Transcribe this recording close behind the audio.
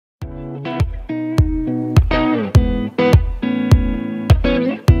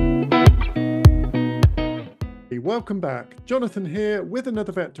welcome back. Jonathan here with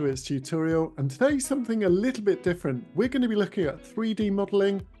another Vectorworks tutorial, and today's something a little bit different. We're going to be looking at 3D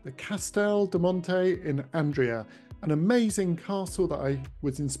modelling the Castel de Monte in Andria, an amazing castle that I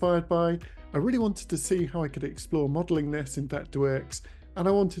was inspired by. I really wanted to see how I could explore modelling this in Vectorworks, and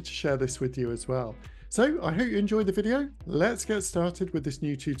I wanted to share this with you as well. So I hope you enjoyed the video. Let's get started with this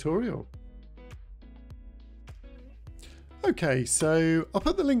new tutorial. Okay, so I'll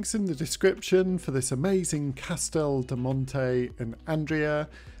put the links in the description for this amazing Castel de Monte in Andria.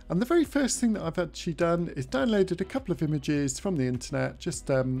 And the very first thing that I've actually done is downloaded a couple of images from the internet, just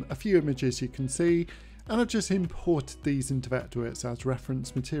a few images you can see, and I've just imported these into Vectorworks as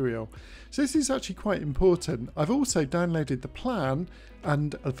reference material. So this is actually quite important. I've also downloaded the plan,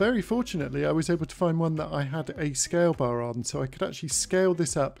 and very fortunately I was able to find one that I had a scale bar on, so I could actually scale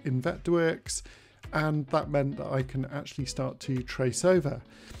this up in Vectorworks, and that meant that I can actually start to trace over.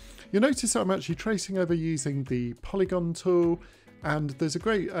 You'll notice that I'm actually tracing over using the polygon tool, and there's a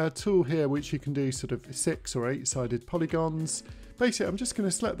great tool here which you can do sort of 6 or 8-sided polygons. Basically I'm just going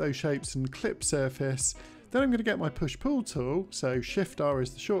to select those shapes and clip surface, then I'm going to get my push pull tool, so Shift R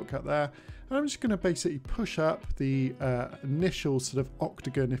is the shortcut there, and I'm just going to basically push up the initial sort of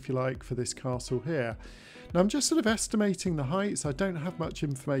octagon, if you like, for this castle here. Now I'm just sort of estimating the heights. I don't have much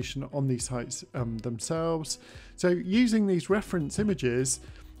information on these heights themselves. So using these reference images,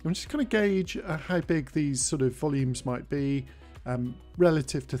 I'm just going to gauge how big these sort of volumes might be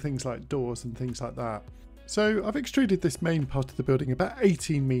relative to things like doors and things like that. So I've extruded this main part of the building about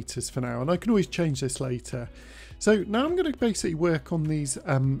 18 meters for now, and I can always change this later. So now I'm going to basically work on these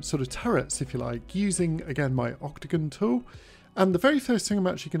sort of turrets, if you like, using again my octagon tool. And the very first thing I'm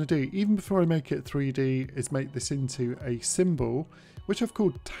actually going to do, even before I make it 3D, is make this into a symbol, which I've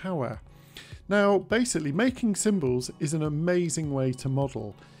called tower. Now, basically, making symbols is an amazing way to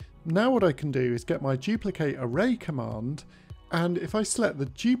model. Now what I can do is get my duplicate array command, and if I select the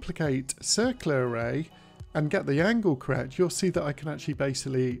duplicate circular array and get the angle correct, you'll see that I can actually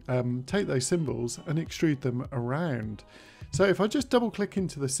basically take those symbols and extrude them around. So if I just double click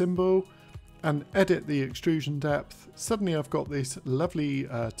into the symbol and edit the extrusion depth, suddenly I've got these lovely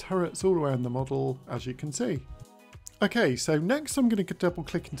turrets all around the model, as you can see. Okay, so next I'm going to double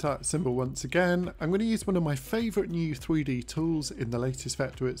click into that symbol once again. I'm going to use one of my favourite new 3D tools in the latest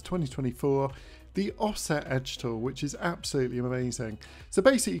Vectorworks 2024, the offset edge tool, which is absolutely amazing. So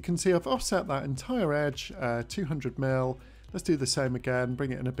basically you can see I've offset that entire edge 200mm. Let's do the same again,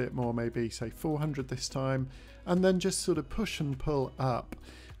 bring it in a bit more, maybe say 400 this time, and then just sort of push and pull up.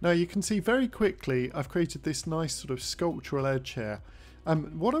 Now you can see very quickly I've created this nice sort of sculptural edge here.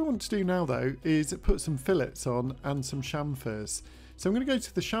 What I want to do now though is put some fillets on and some chamfers. So I'm going to go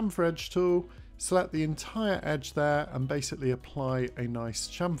to the chamfer edge tool, select the entire edge there, and basically apply a nice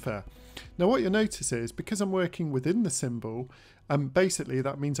chamfer. Now what you'll notice is, because I'm working within the symbol, basically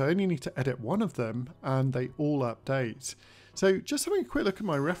that means I only need to edit one of them and they all update. So just having a quick look at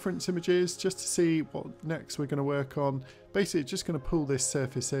my reference images just to see what next we're going to work on. Basically just going to pull this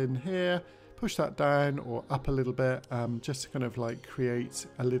surface in here, push that down or up a little bit, just to kind of like create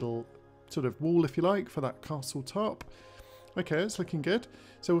a little sort of wall, if you like, for that castle top. Okay, it's looking good.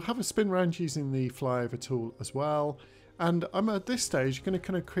 So we'll have a spin round using the flyover tool as well. And I'm at this stage going to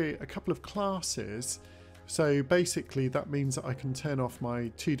kind of create a couple of classes. So basically that means that I can turn off my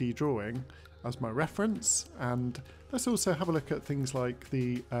 2D drawing as my reference, and let's also have a look at things like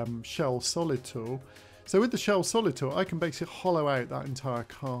the shell solid tool. So with the shell solid tool I can basically hollow out that entire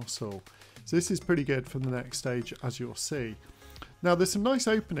castle. So this is pretty good for the next stage, as you'll see. Now there's some nice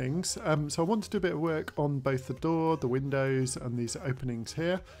openings, so I want to do a bit of work on both the door, the windows, and these openings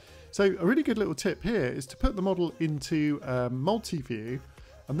here. So a really good little tip here is to put the model into multi-view,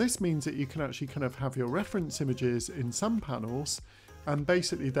 and this means that you can actually kind of have your reference images in some panels and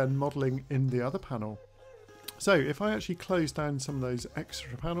basically then modelling in the other panel. So if I actually close down some of those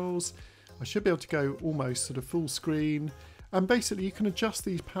extra panels, I should be able to go almost sort of full screen, and basically you can adjust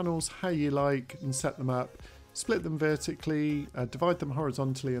these panels how you like and set them up, split them vertically, divide them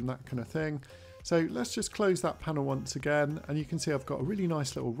horizontally and that kind of thing. So let's just close that panel once again, and you can see I've got a really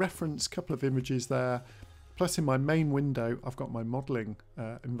nice little reference, couple of images there, plus in my main window I've got my modelling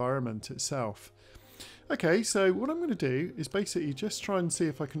environment itself. Okay, so what I'm going to do is basically just try and see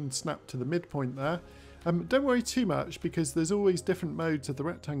if I can snap to the midpoint there. Don't worry too much, because there's always different modes of the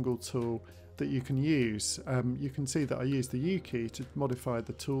rectangle tool that you can use. You can see that I use the U key to modify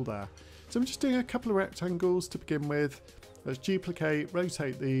the tool there. So I'm just doing a couple of rectangles to begin with. Let's duplicate,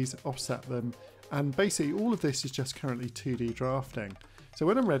 rotate these, offset them, and basically all of this is just currently 2D drafting. So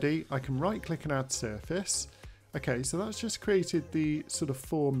when I'm ready, I can right click and add surface. Okay, so that's just created the sort of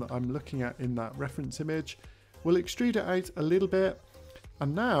form that I'm looking at in that reference image. We'll extrude it out a little bit.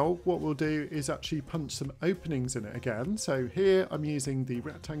 And now what we'll do is actually punch some openings in it again. So here I'm using the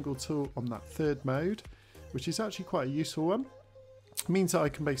rectangle tool on that third mode, which is actually quite a useful one. It means that I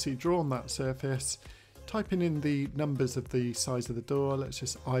can basically draw on that surface, typing in the numbers of the size of the door. Let's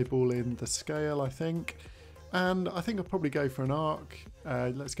just eyeball in the scale, I think. And I think I'll probably go for an arc.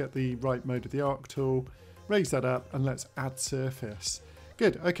 Let's get the right mode of the arc tool, raise that up, and let's add surface.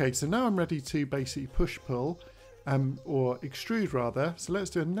 Good, okay, so now I'm ready to basically push pull, or extrude rather. So let's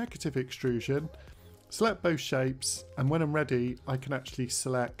do a negative extrusion, select both shapes, and when I'm ready, I can actually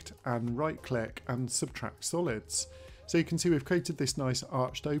select and right click and subtract solids. So you can see we've created this nice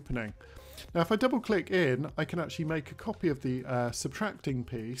arched opening. Now if I double click in, I can actually make a copy of the subtracting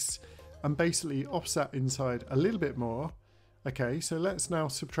piece and basically offset inside a little bit more. Okay, so let's now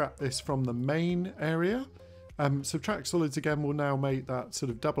subtract this from the main area. Subtract solids again will now make that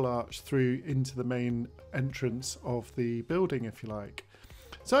sort of double arch through into the main entrance of the building, if you like.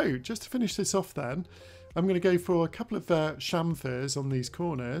 So just to finish this off then, I'm going to go for a couple of chamfers on these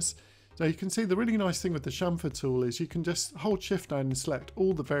corners. Now you can see the really nice thing with the chamfer tool is you can just hold shift down and select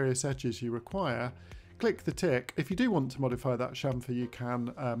all the various edges you require. Click the tick. If you do want to modify that chamfer, you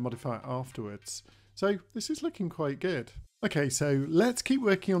can modify it afterwards. So this is looking quite good. Okay, so let's keep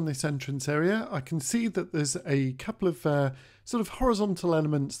working on this entrance area. I can see that there's a couple of sort of horizontal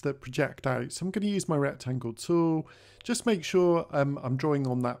elements that project out. So I'm going to use my rectangle tool. Just make sure I'm drawing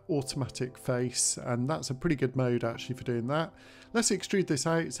on that automatic face, and that's a pretty good mode actually for doing that. Let's extrude this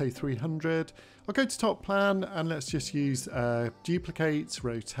out, say 300. I'll go to top plan and let's just use duplicate,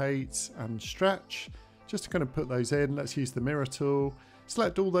 rotate and stretch. Just to kind of put those in, let's use the mirror tool.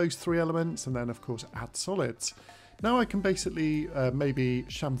 Select all those three elements and then of course add solids. Now I can basically maybe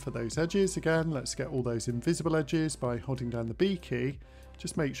chamfer those edges again. Let's get all those invisible edges by holding down the B key.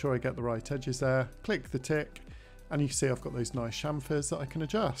 Just make sure I get the right edges there. Click the tick and you see I've got those nice chamfers that I can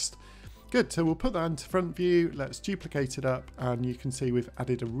adjust. Good, so we'll put that into front view. Let's duplicate it up and you can see we've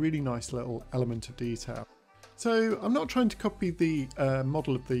added a really nice little element of detail. So I'm not trying to copy the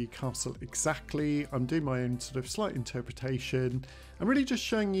model of the castle exactly. I'm doing my own sort of slight interpretation. I'm really just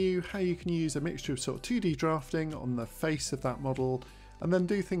showing you how you can use a mixture of sort of 2D drafting on the face of that model and then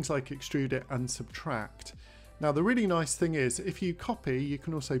do things like extrude it and subtract. Now the really nice thing is if you copy, you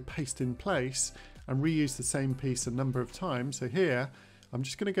can also paste in place and reuse the same piece a number of times. So here, I'm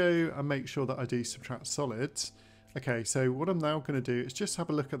just going to go and make sure that I do subtract solids. Okay, so what I'm now going to do is just have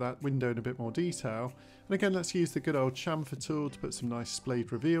a look at that window in a bit more detail. And again, let's use the good old chamfer tool to put some nice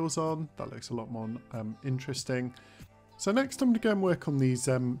splayed reveals on. That looks a lot more interesting. So next I'm going to go and work on these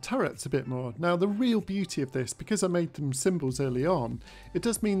turrets a bit more. Now the real beauty of this, because I made them symbols early on, it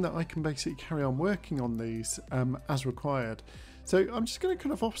does mean that I can basically carry on working on these as required. So I'm just going to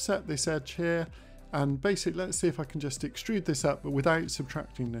kind of offset this edge here and basically let's see if I can just extrude this up but without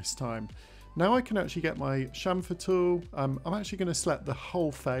subtracting this time. Now I can actually get my chamfer tool. I'm actually going to select the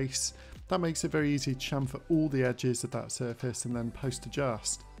whole face. That makes it very easy to chamfer all the edges of that surface and then post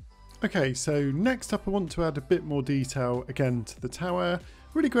adjust. Okay, so next up I want to add a bit more detail again to the tower.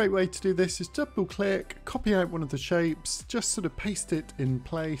 Really great way to do this is double click, copy out one of the shapes, just sort of paste it in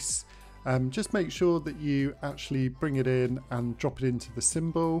place. Just make sure that you actually bring it in and drop it into the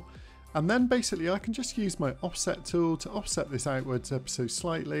symbol. And then basically I can just use my offset tool to offset this outwards ever so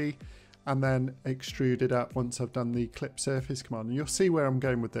slightly and then extrude it up once I've done the clip surface command. And you'll see where I'm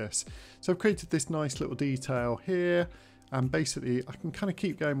going with this. So I've created this nice little detail here and basically I can kind of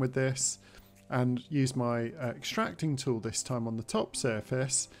keep going with this and use my extracting tool this time on the top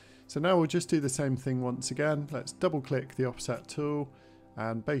surface. So now we'll just do the same thing once again. Let's double click the offset tool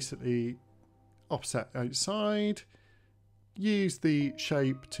and basically offset outside. Use the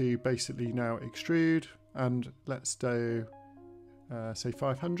shape to basically now extrude and let's do say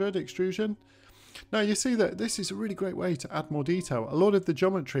 500 extrusion. Now you see that this is a really great way to add more detail. A lot of the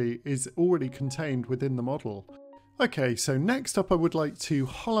geometry is already contained within the model. Okay, so next up I would like to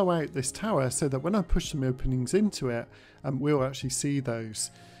hollow out this tower so that when I push some openings into it, we'll actually see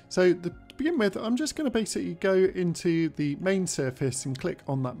those. So to begin with, I'm just going to basically go into the main surface and click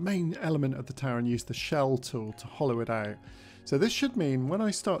on that main element of the tower and use the shell tool to hollow it out. So this should mean when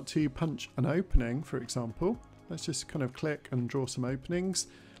I start to punch an opening, for example, let's just kind of click and draw some openings.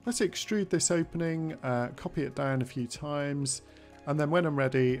 Let's extrude this opening, copy it down a few times, and then when I'm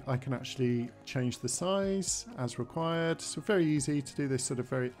ready, I can actually change the size as required. So very easy to do this sort of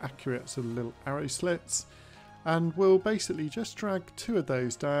very accurate sort of little arrow slits. And we'll basically just drag two of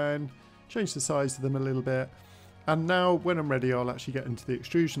those down, change the size of them a little bit. And now when I'm ready, I'll actually get into the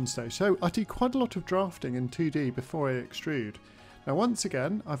extrusion stage. So I do quite a lot of drafting in 2D before I extrude. Now once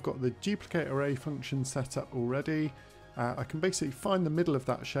again, I've got the duplicate array function set up already. I can basically find the middle of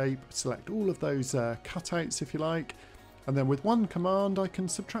that shape, select all of those cutouts if you like, and then with one command I can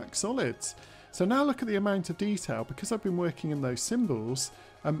subtract solids. So now look at the amount of detail. Because I've been working in those symbols,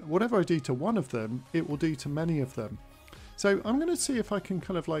 whatever I do to one of them, it will do to many of them. So I'm going to see if I can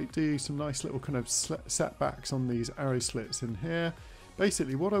kind of like do some nice little kind of setbacks on these arrow slits in here.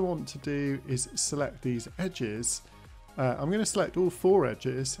 Basically what I want to do is select these edges. I'm going to select all 4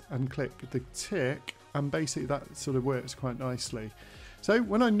 edges and click the tick, and basically that sort of works quite nicely. So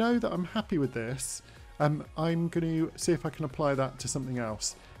when I know that I'm happy with this, I'm going to see if I can apply that to something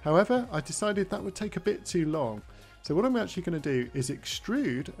else. However, I decided that would take a bit too long. So what I'm actually going to do is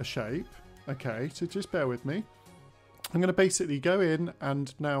extrude a shape. Okay, so just bear with me. I'm going to basically go in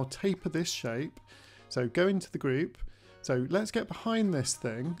and now taper this shape. So go into the group. So let's get behind this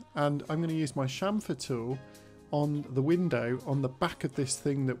thing, and I'm going to use my chamfer tool on the window on the back of this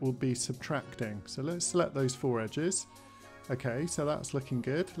thing that will be subtracting. So let's select those 4 edges. Okay, so that's looking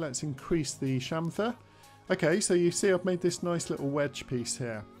good. Let's increase the chamfer. Okay, so you see I've made this nice little wedge piece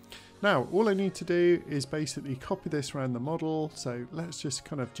here. Now all I need to do is basically copy this around the model. So let's just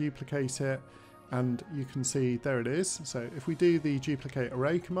kind of duplicate it, and you can see there it is. So if we do the duplicate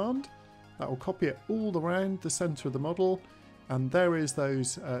array command, that will copy it all around the center of the model. And there is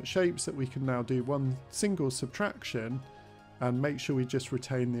those shapes that we can now do one single subtraction and make sure we just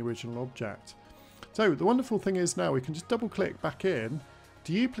retain the original object. So the wonderful thing is now we can just double click back in,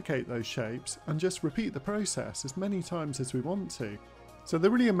 duplicate those shapes, and just repeat the process as many times as we want to. So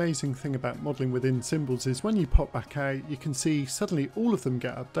the really amazing thing about modelling within symbols is when you pop back out, you can see suddenly all of them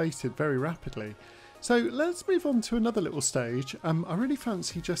get updated very rapidly. So let's move on to another little stage. I really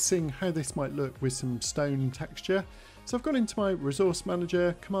fancy just seeing how this might look with some stone texture. So I've gone into my resource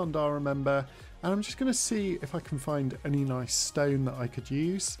manager, Command R remember, and I'm just going to see if I can find any nice stone that I could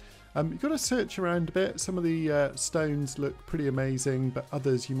use. You've got to search around a bit. Some of the stones look pretty amazing, but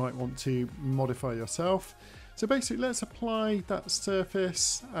others you might want to modify yourself. So basically let's apply that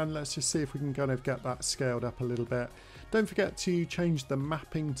surface and let's just see if we can kind of get that scaled up a little bit. Don't forget to change the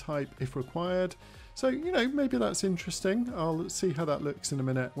mapping type if required. So, you know, maybe that's interesting. I'll see how that looks in a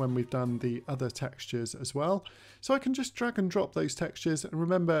minute when we've done the other textures as well. So I can just drag and drop those textures, and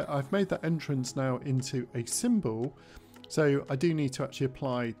remember I've made that entrance now into a symbol, so I do need to actually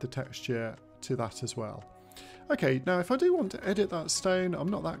apply the texture to that as well. Okay, now if I do want to edit that stone, I'm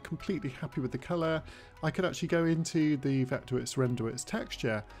not that completely happy with the colour, I could actually go into the Vectorworks Renderworks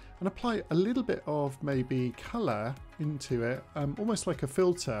texture and apply a little bit of maybe colour into it, almost like a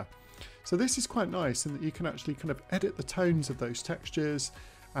filter. So this is quite nice in that you can actually kind of edit the tones of those textures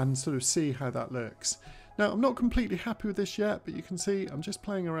and sort of see how that looks. Now I'm not completely happy with this yet, but you can see I'm just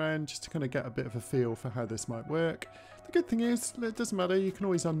playing around just to kind of get a bit of a feel for how this might work. The good thing is it doesn't matter, you can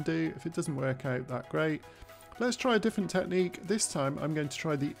always undo if it doesn't work out that great. Let's try a different technique. This time I'm going to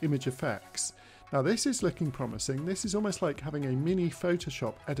try the image effects. Now this is looking promising. This is almost like having a mini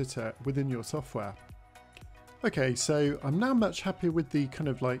Photoshop editor within your software. Okay, so I'm now much happier with the kind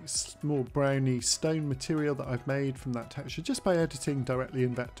of like small browny stone material that I've made from that texture just by editing directly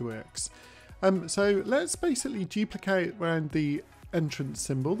in Vectorworks. So let's basically duplicate around the entrance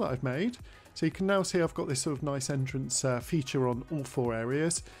symbol that I've made. So you can now see I've got this sort of nice entrance feature on all 4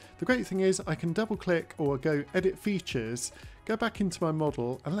 areas. The great thing is I can double click or go edit features, go back into my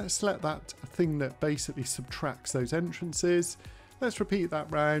model, and let's select that thing that basically subtracts those entrances. Let's repeat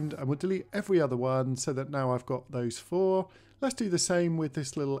that round and we'll delete every other one so that now I've got those 4. Let's do the same with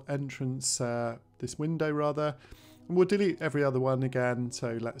this little entrance, this window rather, and we'll delete every other one again.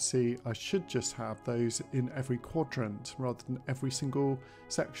 So let's see, I should just have those in every quadrant rather than every single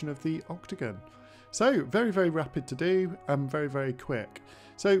section of the octagon. So very, very rapid to do and very, very quick.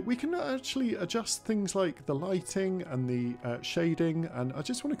 So we can actually adjust things like the lighting and the shading, and I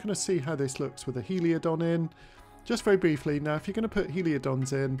just want to kind of see how this looks with a Heliodon in. Just very briefly, now if you're going to put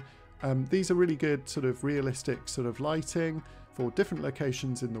Heliodons in, these are really good sort of realistic sort of lighting for different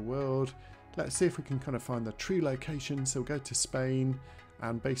locations in the world. Let's see if we can kind of find the true location. So we'll go to Spain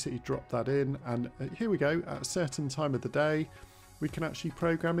and basically drop that in, and here we go. At a certain time of the day we can actually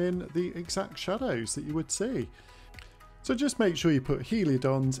program in the exact shadows that you would see. So just make sure you put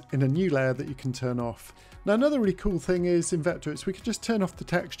Heliodons in a new layer that you can turn off. Now another really cool thing is in Vectorworks we can just turn off the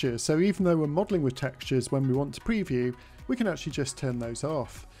textures, so even though we're modelling with textures when we want to preview, we can actually just turn those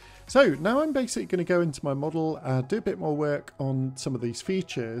off. So now I'm basically going to go into my model, do a bit more work on some of these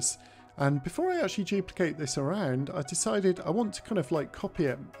features, And before I actually duplicate this around, I decided I want to kind of like copy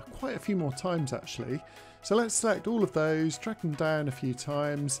it quite a few more times actually. So let's select all of those, drag them down a few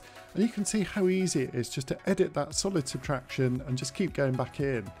times, and you can see how easy it is just to edit that solid subtraction and just keep going back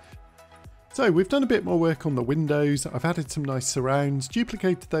in. So we've done a bit more work on the windows. I've added some nice surrounds,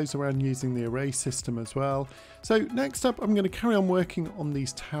 duplicated those around using the array system as well. So next up, I'm going to carry on working on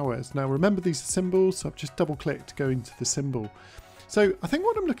these towers. Now remember, these are symbols, so I've just double clicked to go into the symbol. So I think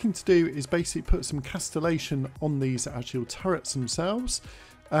what I'm looking to do is basically put some castellation on these actual turrets themselves.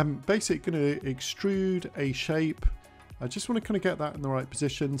 Basically going to extrude a shape. I just want to kind of get that in the right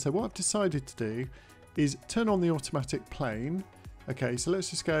position. So what I've decided to do is turn on the automatic plane. Okay, so let's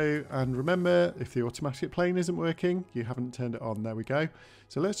just go and remember, if the automatic plane isn't working, you haven't turned it on. There we go.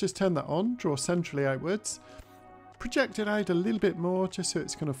 So let's just turn that on, draw centrally outwards, project it out a little bit more just so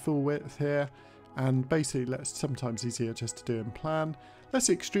it's kind of full width here. And basically, sometimes easier just to do in plan. Let's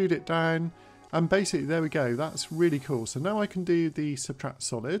extrude it down. And basically, there we go. That's really cool. So now I can do the subtract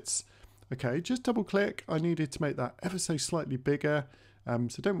solids. Okay, just double click. I needed to make that ever so slightly bigger.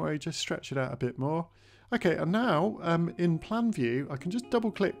 So don't worry, just stretch it out a bit more. Okay, and now in plan view, I can just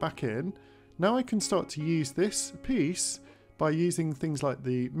double click back in. Now I can start to use this piece by using things like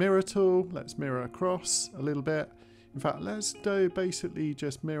the mirror tool. Let's mirror across a little bit. In fact, let's do basically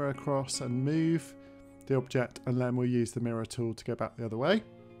just mirror across and move the object, and then we'll use the mirror tool to go back the other way.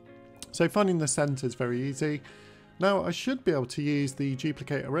 So finding the center is very easy. Now I should be able to use the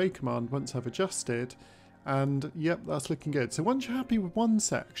duplicate array command once I've adjusted, and yep, that's looking good. So once you're happy with one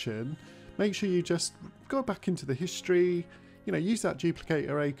section, make sure you just go back into the history, use that duplicate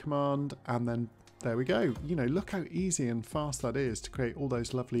array command, and then there we go. Look how easy and fast that is to create all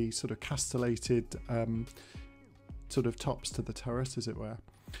those lovely sort of castellated sort of tops to the turret, as it were.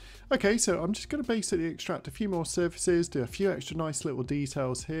 Okay, so I'm just going to basically extract a few more surfaces, do a few extra nice little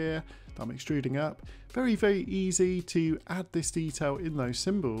details here that I'm extruding up. Very, very easy to add this detail in those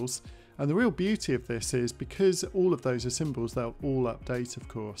symbols. And the real beauty of this is because all of those are symbols, they'll all update, of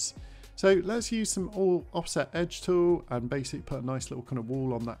course. So let's use some offset edge tool and basically put a nice little kind of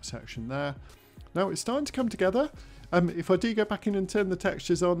wall on that section there. Now it's starting to come together. If I do go back in and turn the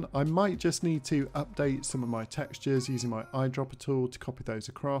textures on, I might just need to update some of my textures using my eyedropper tool to copy those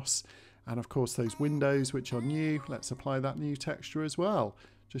across. And of course those windows which are new, let's apply that new texture as well.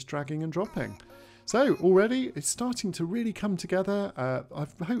 Just dragging and dropping. So already it's starting to really come together.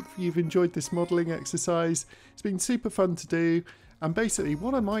 I hope you've enjoyed this modelling exercise. It's been super fun to do. And basically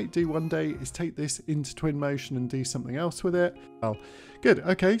what I might do one day is take this into Twinmotion and do something else with it. Well, good.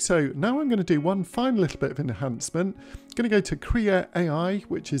 Okay, so now I'm going to do one final little bit of enhancement. I'm going to go to Crea AI,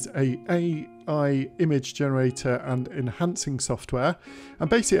 which is a AI image generator and enhancing software. And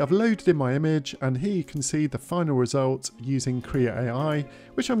basically I've loaded in my image, and here you can see the final result using Crea AI,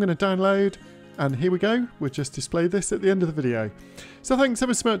 which I'm going to download. And here we go, we'll just display this at the end of the video. So thanks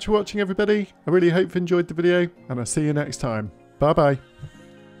ever so much for watching, everybody. I really hope you enjoyed the video, and I'll see you next time. Bye bye.